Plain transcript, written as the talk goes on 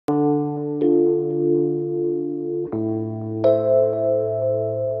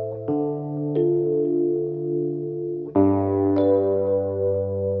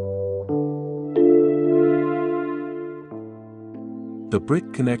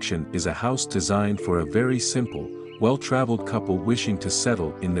brick connection is a house designed for a very simple, well-traveled couple wishing to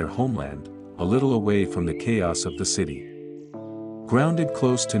settle in their homeland, a little away from the chaos of the city. Grounded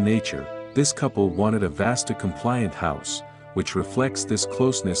close to nature, this couple wanted a vastu-compliant house, which reflects this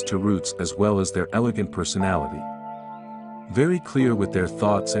closeness to roots as well as their elegant personality. Very clear with their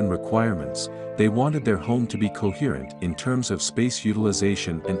thoughts and requirements, they wanted their home to be coherent in terms of space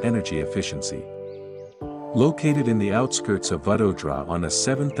utilization and energy efficiency. Located in the outskirts of Vadodara on a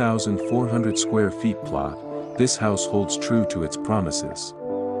 7,400 square feet plot, this house holds true to its promises.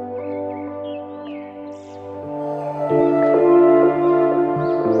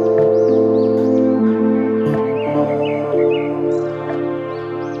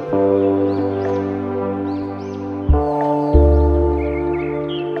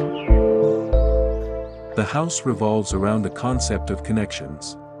 The house revolves around the concept of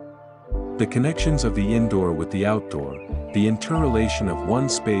connections. The connections of the indoor with the outdoor, the interrelation of one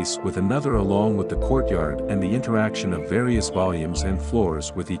space with another along with the courtyard and the interaction of various volumes and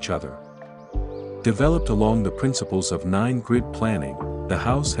floors with each other. Developed along the principles of 9-grid planning, the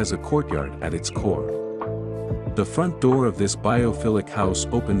house has a courtyard at its core. The front door of this biophilic house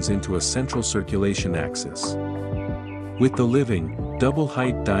opens into a central circulation axis. With the living,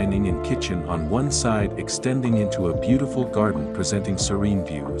 double-height dining and kitchen on one side extending into a beautiful garden presenting serene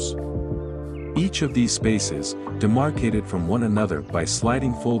views. Each of these spaces, demarcated from one another by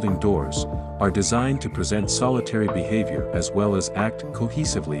sliding folding doors, are designed to present solitary behavior as well as act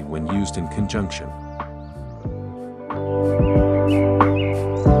cohesively when used in conjunction.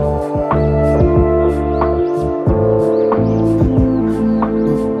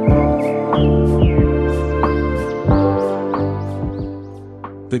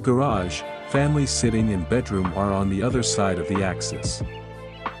 The garage, family sitting and bedroom are on the other side of the axis.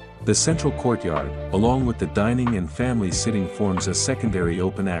 The central courtyard, along with the dining and family sitting forms a secondary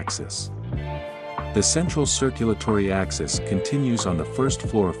open axis. The central circulatory axis continues on the first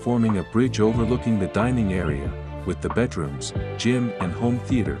floor forming a bridge overlooking the dining area, with the bedrooms, gym and home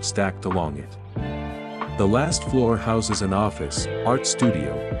theater stacked along it. The last floor houses an office, art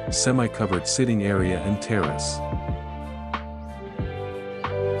studio, semi-covered sitting area and terrace.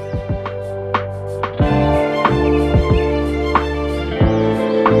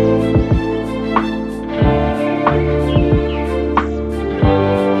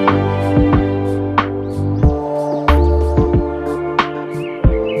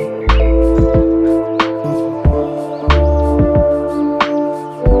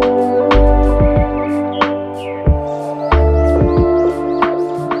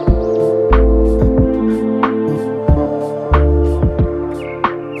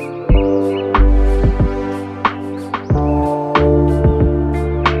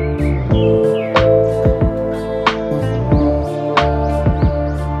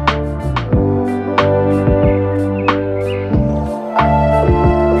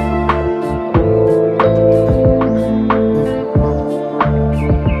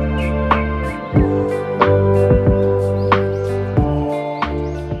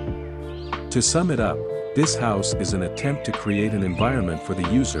 To sum it up, this house is an attempt to create an environment for the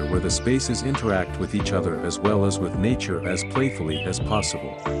user where the spaces interact with each other as well as with nature as playfully as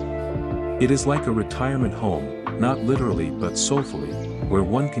possible. It is like a retirement home, not literally but soulfully, where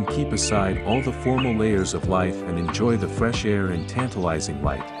one can keep aside all the formal layers of life and enjoy the fresh air and tantalizing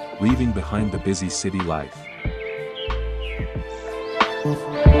light, leaving behind the busy city life.